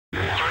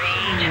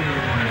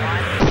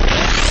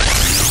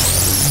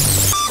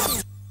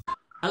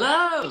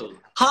Hello!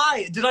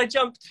 Hi! Did I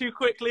jump too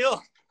quickly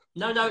off?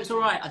 No, no, it's all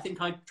right. I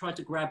think I tried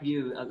to grab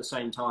you at the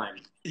same time.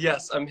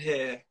 Yes, I'm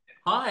here.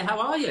 Hi,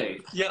 how are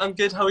you? Yeah, I'm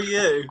good. How are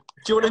you?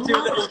 Do you want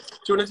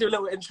to do a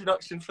little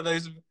introduction for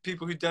those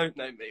people who don't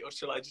know me, or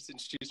shall I just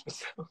introduce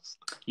myself?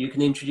 You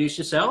can introduce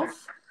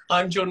yourself.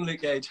 I'm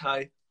Luke Gage.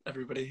 Hi,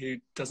 everybody who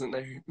doesn't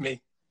know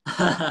me.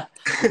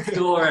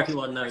 Sure,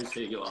 everyone knows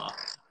who you are.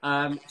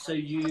 So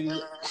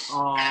you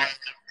are...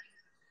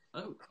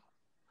 Oh,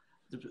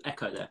 there's an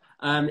echo there.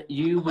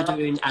 You were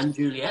doing And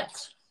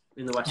Juliet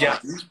in the West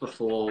End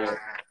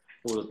before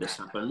all of this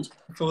happened.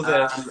 Before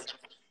this.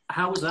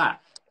 How was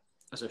that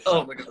as a show?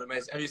 Oh my god,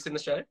 amazing. Have you seen the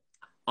show?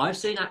 I've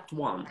seen Act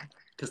 1,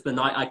 because the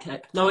night I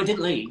kept... No, I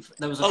didn't leave.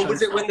 There was a show.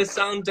 Was it when the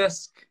sound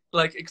desk,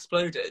 like,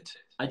 exploded?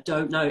 I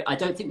don't know. I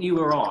don't think you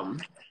were on.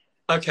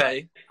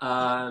 Okay.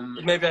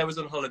 Maybe I was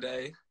on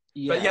holiday.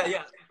 Yeah. But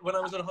yeah. When I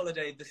was on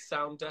holiday, the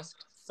sound desk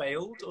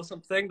failed or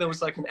something. There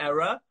was, like, an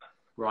error.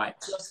 Right.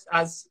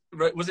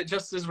 Was it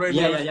just as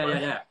Romeo?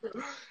 Yeah.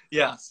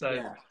 Yeah, so...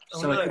 Yeah.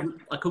 Oh, so no.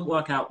 I couldn't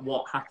work out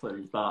what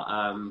happened, but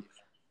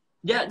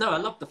yeah, no, I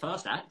loved the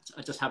first act.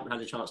 I just haven't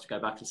had a chance to go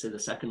back and see the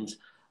second.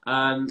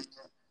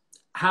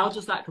 How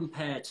does that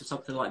compare to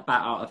something like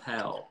Bat Out of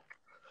Hell?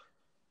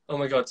 Oh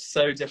my god,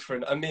 so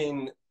different. I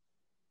mean,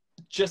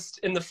 just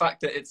in the fact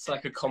that it's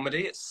like a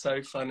comedy, it's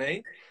so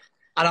funny.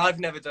 And I've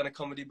never done a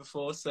comedy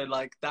before, so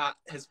like that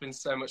has been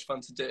so much fun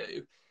to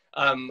do.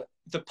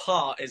 The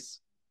part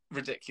is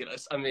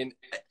ridiculous. I mean,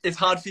 it's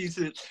hard to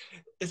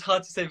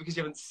say because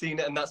you haven't seen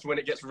it, and that's when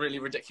it gets really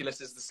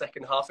ridiculous, is the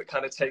second half. It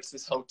kind of takes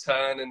this whole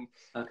turn, and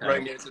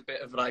Romeo's a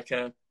bit of like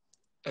a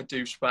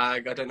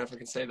douchebag. I don't know if I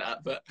can say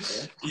that, but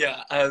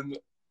yeah.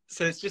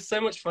 So it's just so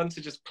much fun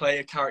to just play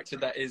a character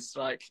that is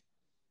like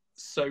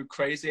so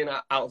crazy and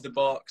out of the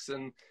box,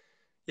 and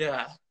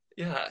yeah.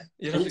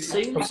 And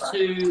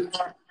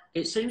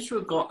it seems to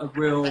have got a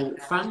real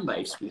fan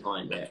base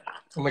behind it.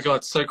 Oh my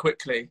god, so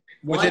quickly.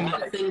 Why do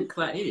you think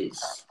that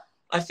is?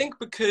 I think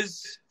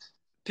because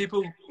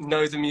people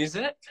know the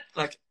music.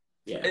 Like,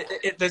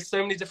 there's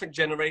so many different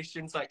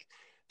generations. Like,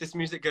 this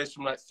music goes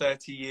from like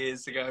 30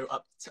 years ago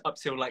up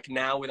till like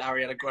now with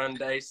Ariana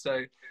Grande.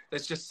 So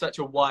there's just such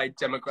a wide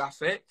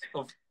demographic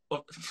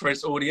for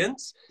its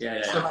audience.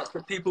 So like,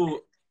 the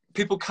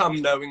people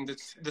come knowing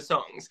the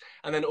songs,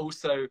 and then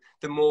also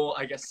the more,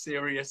 I guess,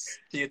 serious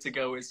theatre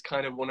goers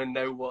kind of want to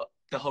know what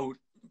the whole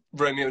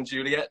Romeo and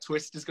Juliet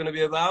twist is going to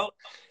be about.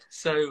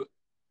 So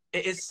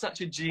it is such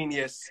a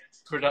genius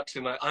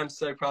production. Like, I'm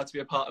so proud to be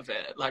a part of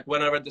it. Like,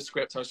 when I read the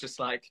script, I was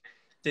just like,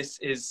 this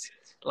is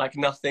like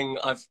nothing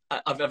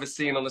I've ever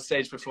seen on the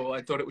stage before.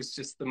 I thought it was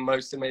just the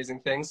most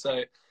amazing thing.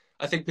 So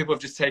I think people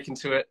have just taken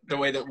to it the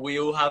way that we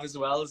all have as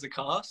well as a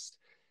cast.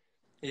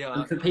 Yeah.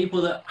 And for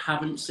people that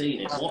haven't seen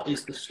it, what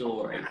is the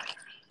story?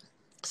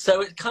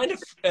 So it kind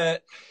of,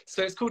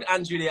 so it's called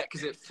And Juliet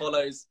because it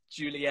follows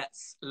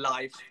Juliet's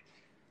life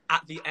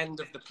at the end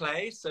of the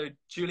play. So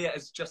Juliet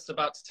is just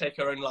about to take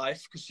her own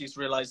life because she's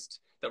realized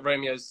that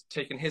Romeo's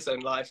taken his own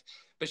life,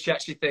 but she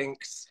actually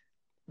thinks,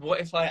 what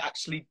if I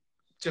actually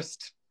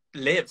just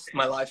live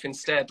my life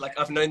instead? Like,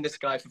 I've known this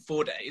guy for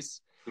 4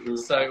 days.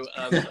 So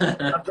I've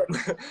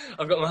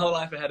got my whole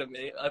life ahead of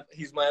me.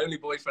 He's my only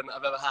boyfriend that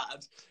I've ever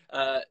had.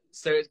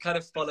 So it kind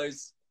of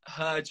follows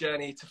her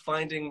journey to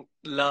finding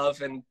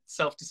love and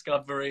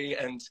self-discovery,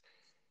 and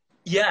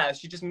yeah,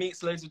 she just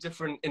meets loads of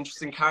different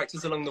interesting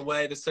characters along the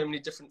way. There's so many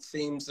different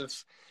themes of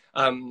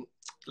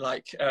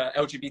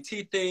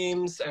LGBT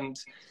themes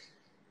and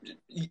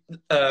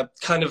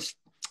kind of,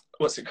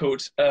 what's it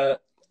called?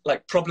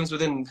 Like problems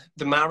within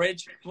the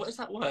marriage. What is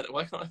that word?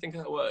 Why can't I think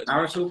of that word?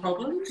 Marital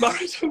problems?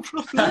 Marital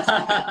problems.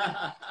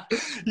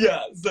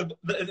 Yeah, so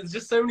there's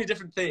just so many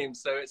different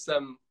themes. So it's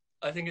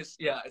I think it's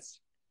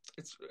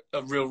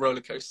a real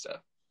roller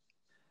coaster.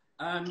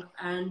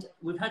 And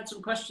we've had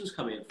some questions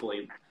come in for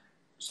you.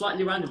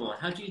 Slightly random one.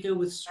 How do you deal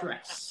with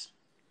stress?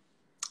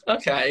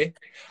 Okay.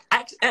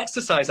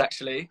 Exercise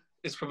actually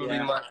is probably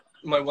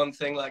my one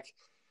thing. Like,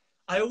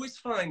 I always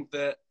find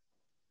that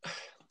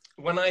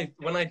when I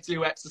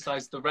do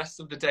exercise, the rest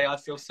of the day I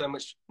feel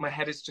my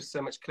head is just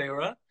so much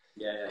clearer.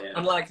 Yeah.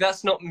 And like,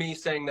 that's not me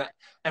saying that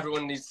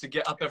everyone needs to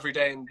get up every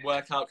day and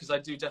work out, because I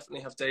do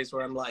definitely have days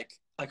where I'm like,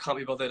 I can't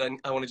be bothered,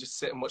 I want to just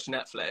sit and watch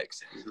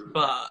Netflix.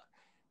 But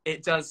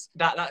it does,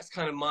 that's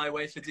kind of my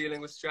way for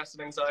dealing with stress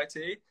and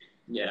anxiety.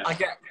 Yeah. I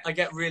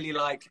get really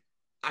like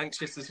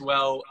anxious as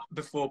well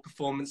before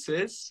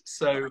performances.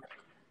 So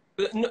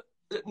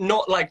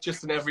not like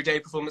just an everyday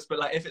performance, but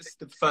like if it's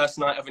the first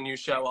night of a new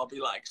show, I'll be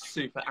like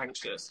super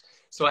anxious.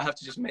 So I have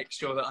to just make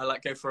sure that I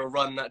like go for a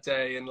run that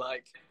day and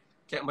like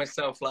get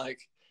myself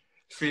like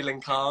feeling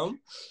calm.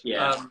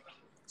 Yeah.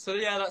 So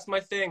yeah, that's my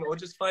thing. Or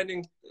just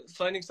finding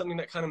something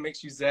that kind of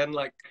makes you zen,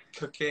 like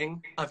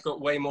cooking. I've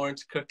got way more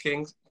into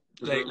cooking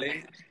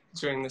lately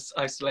during this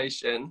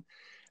isolation.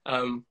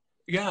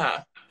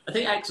 Yeah. I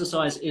think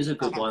exercise is a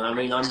good one. I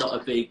mean, I'm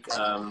not a big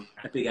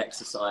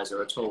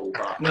exerciser at all,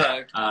 but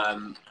no.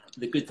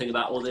 The good thing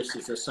about all this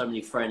is there's so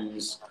many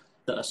friends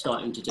that are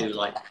starting to do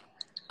like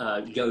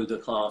yoga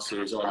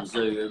classes on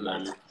Zoom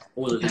and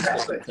all of these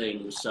different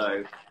things.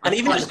 So, and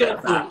even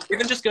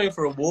just going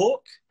for a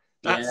walk,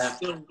 that's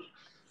still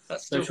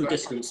social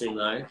distancing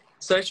though.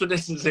 Social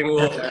distancing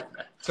walk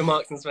to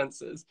Marks and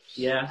Spencer's.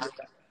 Yeah.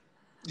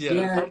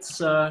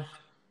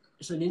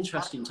 It's an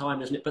interesting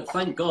time, isn't it? But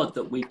thank God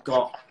that we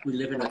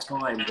live in a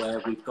time where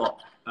we've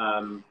got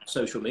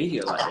social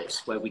media like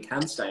this, where we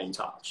can stay in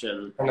touch,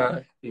 and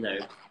you know,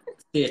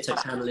 theatre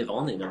can live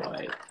on in a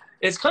way.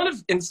 It's kind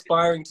of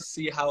inspiring to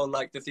see how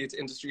like the theatre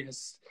industry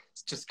has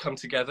just come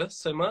together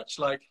so much.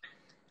 Like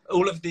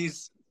all of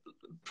these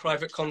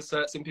private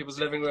concerts in people's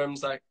living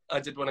rooms. Like I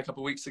did one a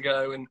couple of weeks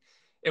ago, and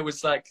it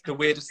was like the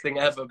weirdest thing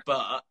ever.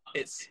 But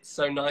it's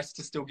so nice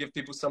to still give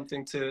people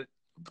something to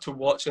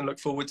watch and look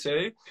forward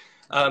to.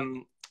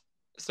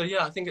 So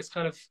yeah, I think it's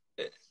kind of,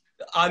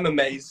 I'm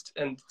amazed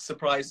and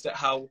surprised at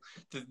how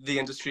the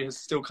industry is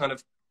still kind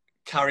of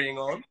carrying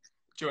on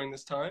during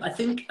this time. I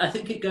think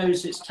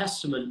it's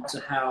testament to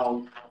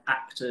how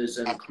actors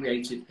and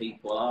creative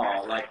people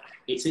are. Like,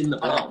 it's in the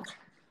blood.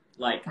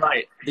 Like,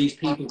 these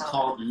people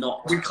can't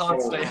not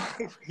stay.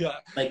 Yeah.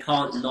 They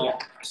can't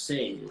not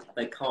sing.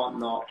 They can't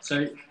not.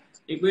 So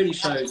it really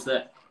shows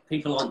that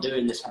people aren't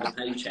doing this for the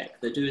paycheck.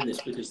 They're doing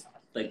this because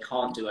they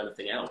can't do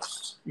anything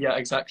else. Yeah,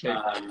 exactly.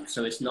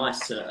 So it's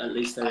nice that at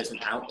least there is an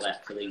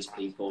outlet for these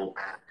people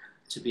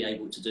to be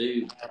able to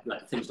do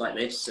like things like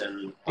this,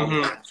 and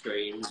online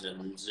streams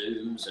and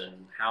Zooms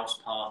and house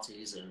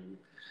parties and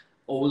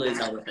all these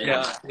other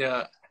things.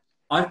 Yeah.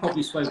 I've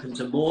probably spoken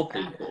to more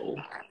people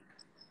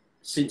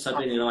since I've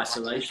been in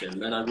isolation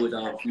than I would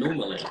have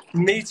normally.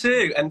 Me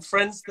too, and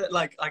friends that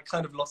like I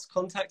kind of lost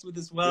contact with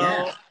as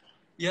well.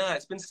 Yeah,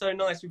 it's been so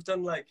nice. We've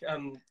done like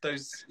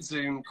those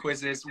Zoom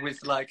quizzes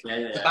with like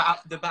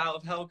the Battle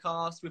of Hell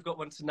cast. We've got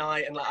one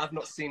tonight, and like I've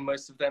not seen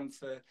most of them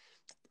for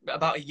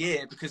about a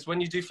year, because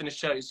when you do finish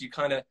shows, you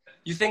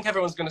think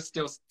everyone's going to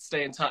still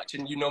stay in touch,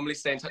 and you normally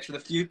stay in touch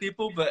with a few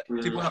people, but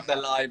people have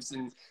their lives,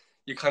 and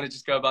you kind of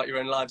just go about your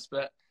own lives.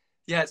 But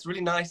yeah, it's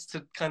really nice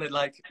to kind of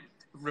like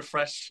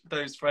refresh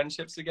those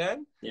friendships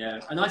again.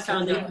 Yeah, and I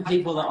found even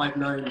people that I've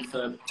known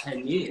for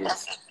 10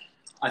 years,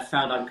 I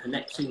found I'm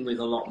connecting with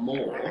a lot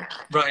more,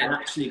 and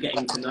actually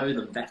getting to know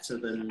them better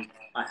than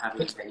I have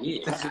in 10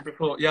 years.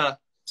 Before, yeah.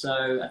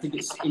 So I think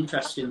it's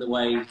interesting the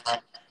way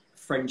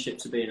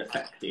friendships are being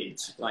affected.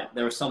 Like,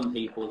 there are some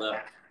people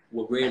that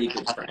were really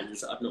good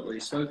friends that I've not really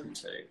spoken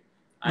to,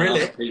 and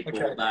other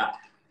people that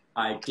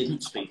I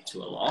didn't speak to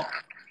a lot,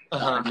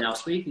 that I'm now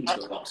speaking to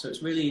a lot. So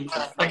it's really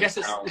interesting. I guess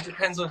it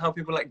depends on how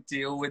people like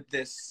deal with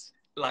this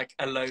like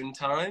alone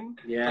time.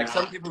 Yeah. Like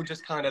some people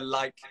just kind of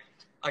like,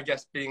 I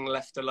guess, being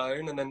left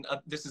alone, and then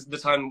this is the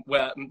time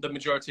where the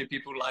majority of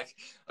people like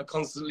are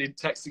constantly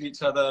texting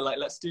each other, like,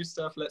 let's do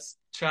stuff, let's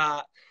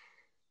chat.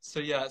 So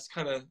yeah, it's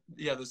kind of,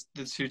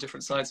 there's two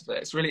different sides of it.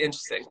 It's really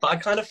interesting, but I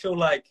kind of feel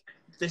like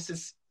this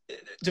is,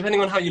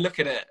 depending on how you look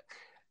at it,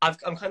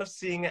 I'm kind of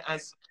seeing it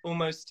as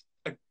almost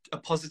a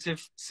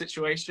positive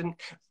situation.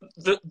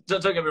 Don't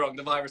get me wrong,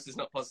 the virus is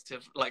not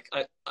positive. Like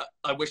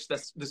I wish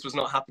this was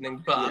not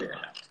happening, but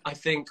I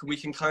think we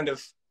can kind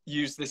of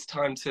use this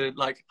time to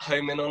like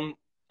home in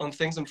on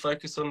things and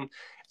focus on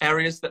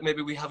areas that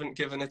maybe we haven't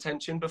given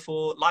attention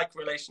before, like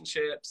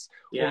relationships,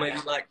 or maybe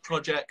like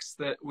projects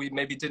that we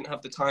maybe didn't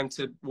have the time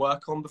to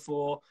work on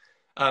before.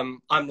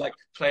 I'm like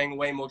playing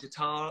way more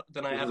guitar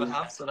than I ever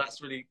have, so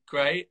that's really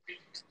great.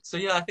 So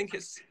yeah, I think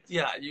it's,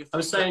 I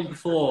was saying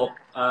before,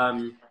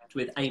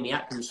 with Amy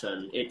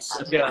Atkinson, it's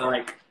a bit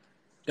like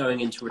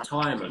going into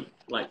retirement,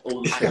 like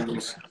all the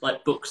things,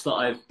 like books that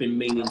I've been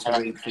meaning to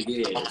read for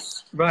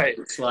years. Right.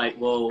 It's like,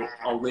 well,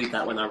 I'll read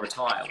that when I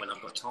retire, when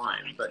I've got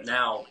time. But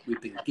now we've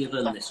been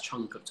given this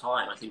chunk of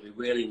time. I think we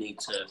really need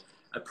to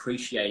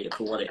appreciate it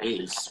for what it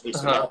is.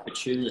 It's an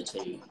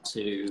opportunity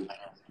to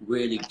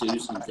really do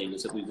some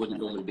things that we wouldn't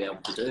normally be able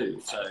to do.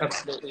 So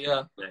absolutely,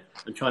 yeah.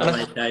 I'm trying to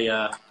make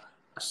a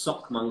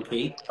sock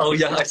monkey. Oh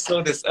yeah, I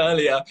saw this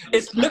earlier.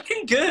 It's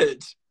looking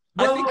good.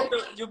 Well, I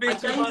think you're being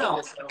too hard on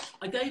yourself.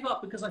 I gave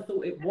up because I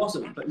thought it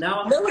wasn't, but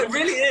now No, it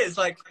really is.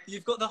 Like,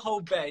 you've got the whole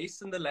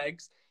base and the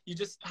legs.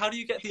 How do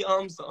you get the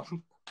arms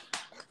on?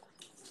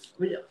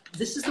 Well,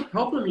 this is the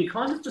problem. You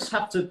kind of just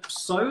have to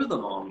sew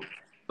them on,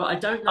 but I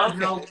don't know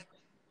how.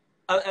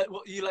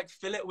 You like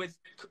fill it with?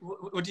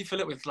 What do you fill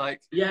it with?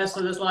 Like? Yeah,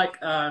 so there's like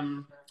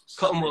cotton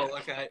wool.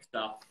 Okay.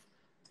 Stuff,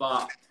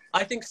 but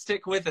I think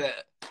stick with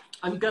it.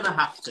 I'm gonna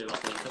have to. I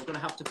think I'm gonna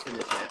have to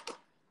finish it.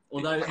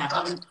 Although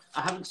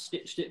I haven't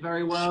stitched it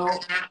very well,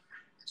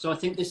 so I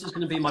think this is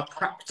going to be my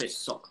practice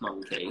sock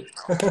monkey.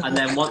 And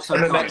then once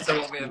I'm going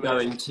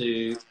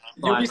to,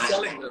 you'll be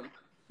selling them.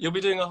 You'll be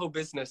doing a whole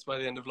business by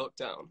the end of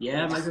lockdown.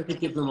 Yeah, maybe I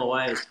could give them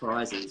away as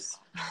prizes.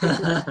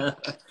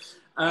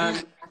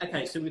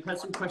 Okay, so we've had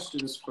some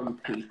questions from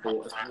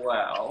people as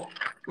well.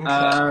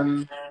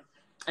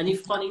 Any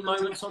funny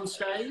moments on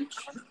stage?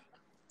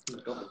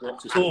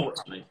 Well,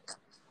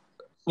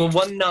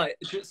 one night,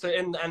 so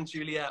in and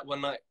Juliet,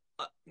 one night,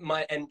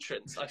 my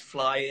entrance, I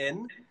fly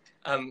in,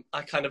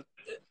 I kind of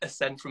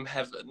ascend from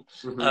heaven,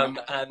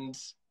 and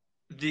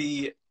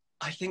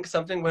I think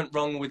something went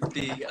wrong with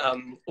the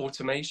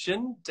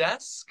automation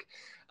desk.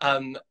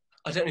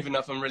 I don't even know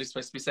if I'm really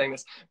supposed to be saying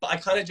this, but I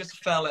kind of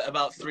just fell at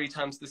about 3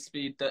 times the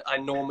speed that I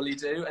normally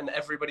do, and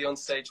everybody on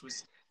stage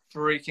was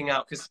freaking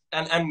out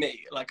and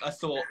me, like, I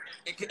thought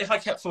if I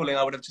kept falling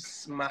I would have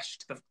just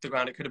smashed the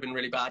ground. It could have been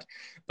really bad,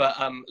 but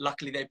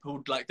luckily they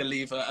pulled like the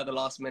lever at the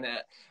last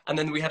minute, and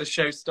then we had a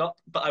show stop,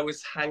 but I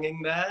was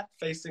hanging there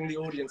facing the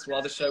audience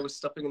while the show was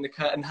stopping and the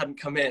curtain hadn't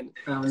come in.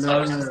 Oh, so no.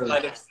 I was just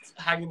kind of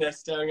hanging there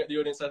staring at the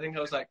audience. I think I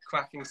was like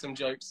cracking some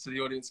jokes to the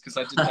audience because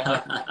I didn't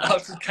know how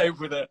to cope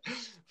with it.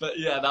 But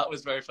yeah, that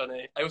was very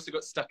funny. I also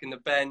got stuck in the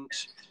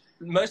bench.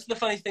 Most of the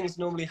funny things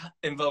normally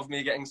involve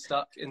me getting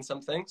stuck in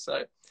something.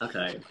 So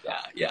okay,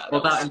 yeah.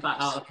 What about in Bat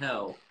Out of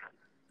Hell?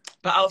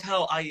 Bat Out of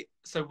Hell,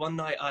 so one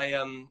night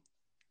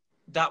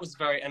that was a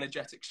very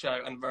energetic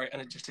show and very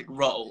energetic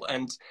role,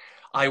 and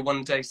I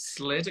one day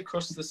slid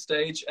across the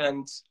stage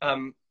and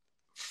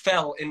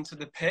fell into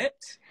the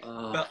pit,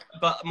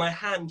 but my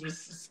hand was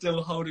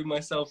still holding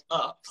myself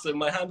up, so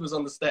my hand was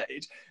on the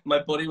stage, my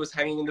body was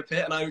hanging in the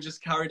pit, and I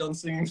just carried on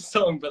singing the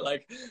song, but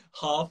like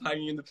half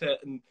hanging in the pit.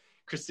 And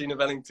Christina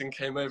Bellington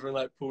came over and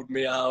like pulled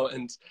me out,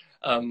 and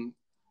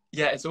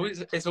yeah, it's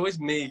always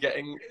me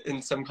getting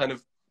in some kind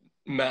of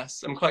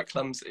mess. I'm quite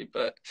clumsy,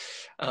 but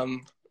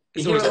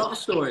you hear a lot of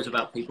stories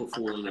about people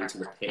falling into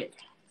the pit.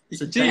 It's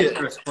a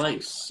dangerous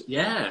place.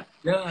 Yeah,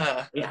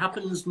 it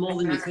happens more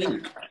than you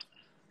think.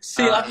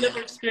 See, I've never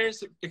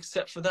experienced it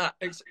except for that.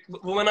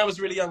 Well, when I was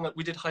really young, like,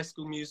 we did High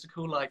School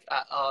Musical like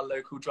at our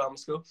local drama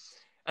school,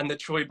 and the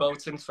Troy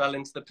Bolton fell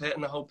into the pit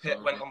and the whole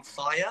pit went on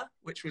fire,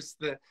 which was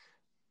the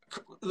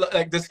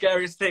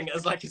scariest thing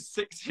as like a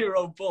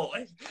 6-year-old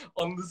boy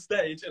on the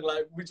stage. And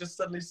like we just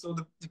suddenly saw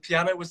the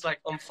piano was like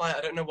on fire.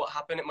 I don't know what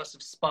happened. It must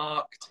have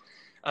sparked.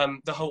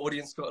 The whole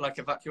audience got like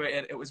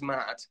evacuated. It was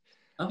mad.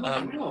 Oh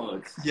my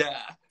God.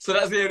 Yeah, so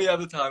that's the only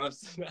other time I've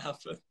seen it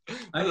happen.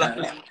 Okay.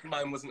 Luckily,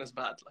 mine wasn't as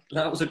bad.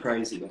 That was a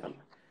crazy one.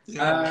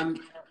 Yeah.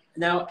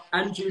 Now,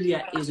 And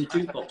Juliet is a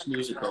jukebox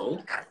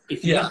musical.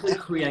 If you could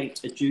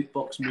create a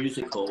jukebox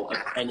musical of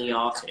any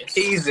artist...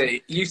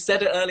 Easy. You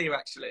said it earlier,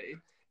 actually.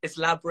 It's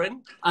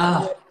Labyrinth.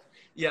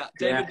 Yeah,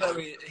 David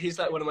Bowie, he's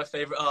like one of my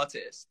favourite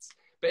artists.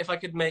 But if I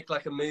could make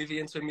like a movie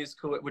into a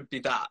musical, it would be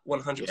that,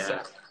 100%.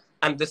 Yeah.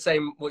 And the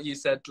same, what you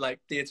said,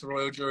 like Theatre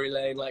Royal, Drury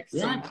Lane, like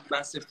some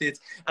massive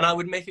theatre. And I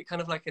would make it kind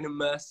of like an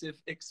immersive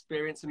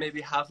experience and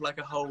maybe have like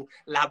a whole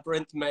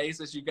labyrinth maze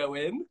as you go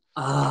in.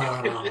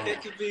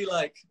 It could be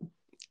like...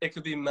 It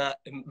could be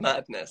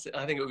madness.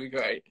 I think it would be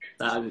great.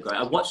 That would be great.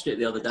 I watched it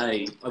the other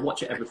day. I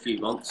watch it every few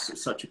months.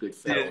 It's such a good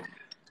film. Yeah.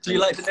 Do you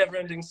like The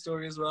Never-Ending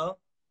Story as well?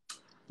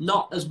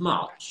 Not as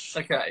much.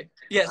 Okay.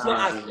 Yeah, it's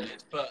not as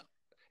good, but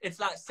it's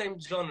that same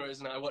genre,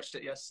 isn't it? I watched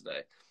it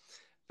yesterday.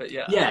 But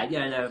yeah.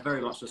 Yeah, no,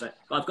 very much the same.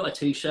 I've got a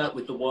T-shirt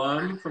with the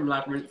worm from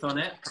Labyrinth on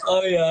it.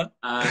 Oh, yeah.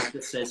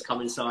 That says,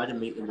 "Come inside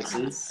and meet the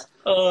missus."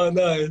 Oh,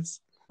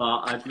 nice. But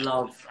I'd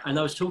love... And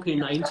I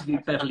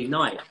interviewed Beverly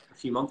Knight a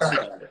few months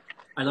ago.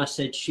 And I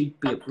said she'd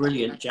be a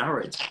brilliant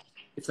Jared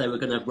if they were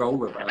going to role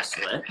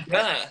reversal it.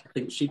 Yeah. I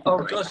think she'd be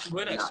great. Gosh, she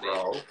would actually.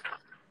 Role.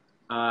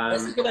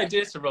 That's a good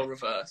idea to role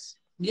reverse.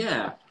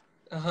 Yeah.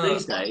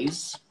 These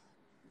days,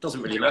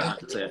 doesn't really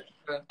matter, does it?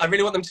 I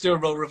really want them to do a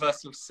role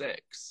reversal of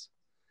 6.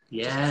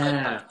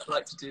 Yeah. I'd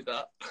like to do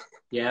that.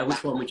 Yeah,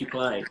 which one would you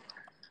play?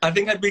 I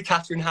think I'd be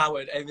Catherine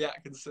Howard, Amy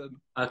Atkinson.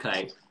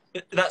 Okay.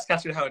 That's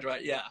Catherine Howard,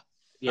 right? Yeah.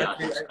 Yeah,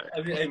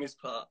 I'd be Amy's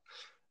part.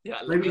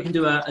 Yeah. Maybe we can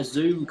do a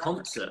Zoom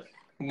concert.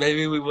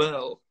 Maybe we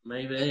will.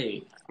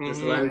 Maybe.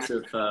 There's loads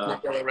of...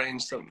 we'll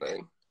arrange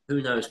something.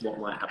 Who knows what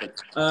might happen.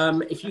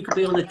 If you could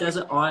be on a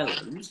desert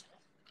island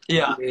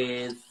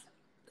with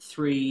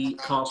 3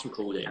 cast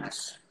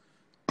recordings,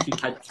 if you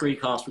had 3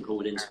 cast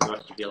recordings for the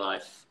rest of your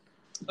life,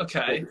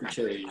 okay, what would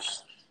you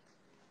choose?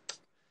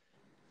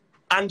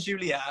 And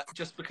Juliet,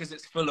 just because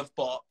it's full of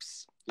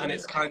bops, and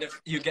it's kind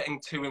of, you're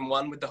getting 2 in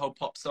 1 with the whole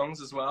pop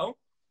songs as well.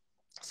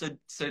 So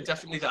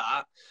definitely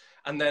that.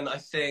 And then I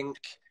think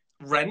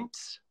Rent,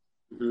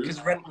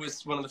 because Rent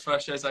was one of the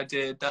first shows I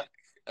did.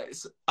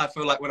 I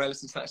feel like when I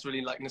listen to that, it's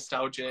really like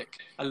nostalgic.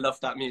 I love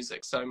that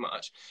music so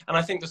much, and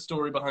I think the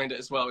story behind it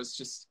as well is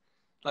just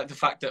like the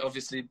fact that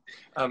obviously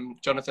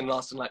Jonathan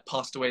Larson like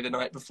passed away the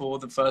night before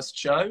the first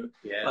show.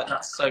 Yeah, like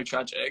that's so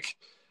tragic.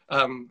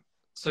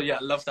 So yeah,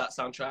 I love that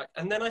soundtrack.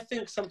 And then I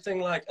think something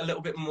like a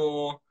little bit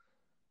more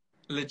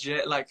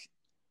legit, like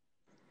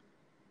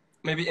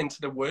maybe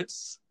Into the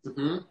Woods.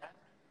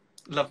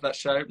 Love that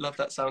show. Love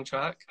that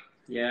soundtrack.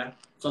 Yeah,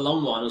 it's a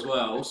long one as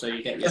well, so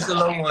you get your... It's a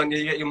long one,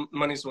 you get your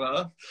money's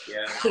worth.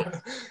 Yeah.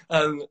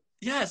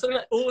 Yeah, something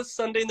like Always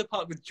Sunday in the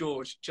Park with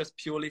George, just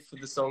purely for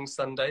the song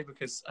Sunday,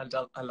 because I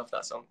love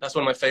that song. That's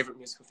one of my favourite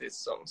musical theatre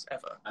songs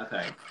ever.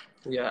 Okay.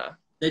 Yeah.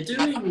 They're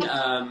doing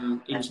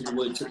Into the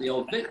Woods at the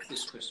Old Vic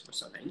this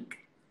Christmas, I think.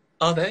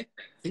 Are they?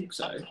 I think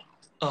so.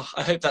 Oh,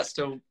 I hope that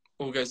still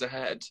all goes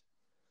ahead.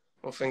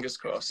 Well, fingers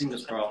crossed.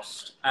 Fingers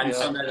crossed. And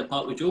Sunday in the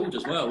Park with George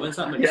as well. When's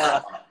that meant to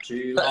start?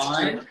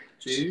 July?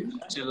 June?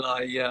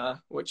 July, yeah.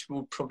 Which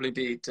will probably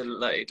be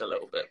delayed a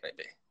little bit,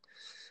 maybe.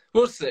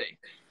 We'll see.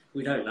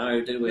 We don't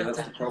know, do we?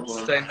 That's the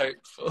problem. Stay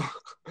hopeful.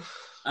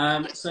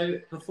 So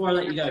before I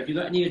let you go, have you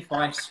got any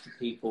advice for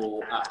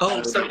people?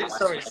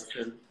 Sorry.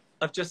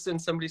 I've just seen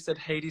somebody said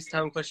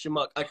Hadestown ?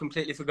 I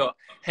completely forgot.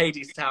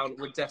 Hadestown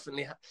would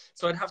definitely.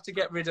 So I'd have to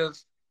get rid of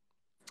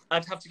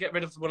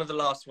one of the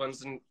last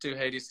ones and do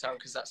Hadestown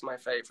because that's my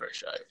favourite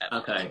show ever.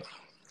 Okay.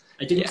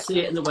 I didn't see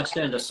it in the West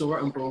End. I saw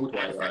it on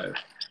Broadway though.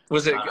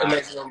 Was it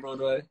amazing on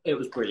Broadway? It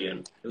was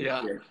brilliant.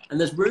 Brilliant. And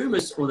there was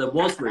rumours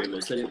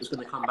that it was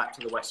going to come back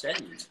to the West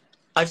End.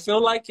 I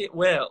feel like it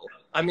will.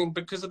 I mean,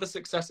 because of the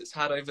success it's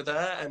had over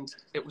there, and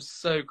it was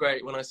so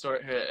great when I saw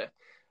it here,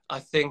 I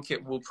think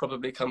it will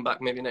probably come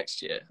back maybe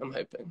next year, I'm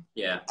hoping.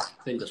 Yeah,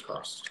 fingers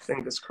crossed.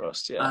 Fingers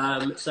crossed, yeah.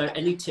 So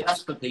any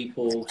tips for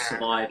people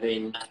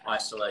surviving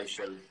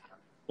isolation?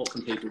 What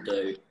can people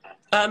do?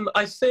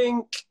 I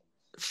think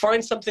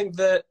find something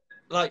that,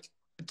 like,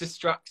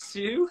 distracts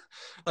you,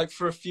 like,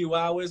 for a few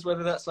hours,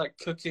 whether that's, like,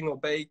 cooking or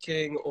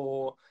baking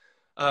or...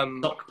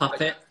 sock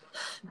puppet.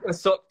 A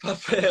sock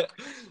puppet.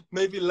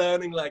 Maybe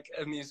learning, like,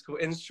 a musical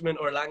instrument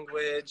or a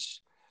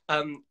language.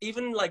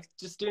 Even like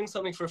just doing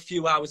something for a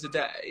few hours a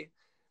day.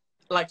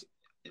 Like,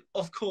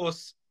 of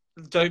course,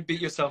 don't beat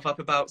yourself up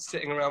about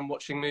sitting around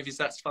watching movies.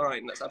 That's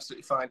fine. That's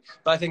absolutely fine.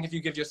 But I think if you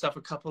give yourself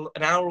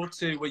an hour or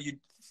two where you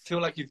feel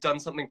like you've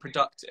done something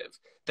productive,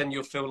 then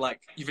you'll feel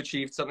like you've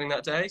achieved something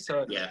that day.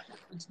 So yeah,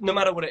 no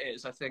matter what it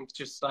is, I think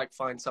just like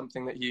find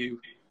something that you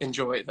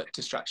enjoy that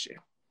distracts you.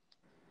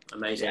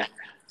 Amazing. Yeah.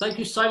 Thank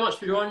you so much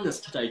for joining us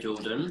today,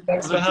 Jordan.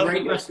 Thanks for having me. Have a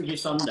great me. rest of your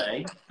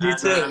Sunday. You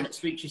too.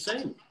 Speak to you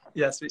soon.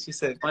 Yeah, speak to you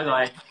soon.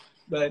 Bye-bye.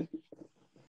 Bye.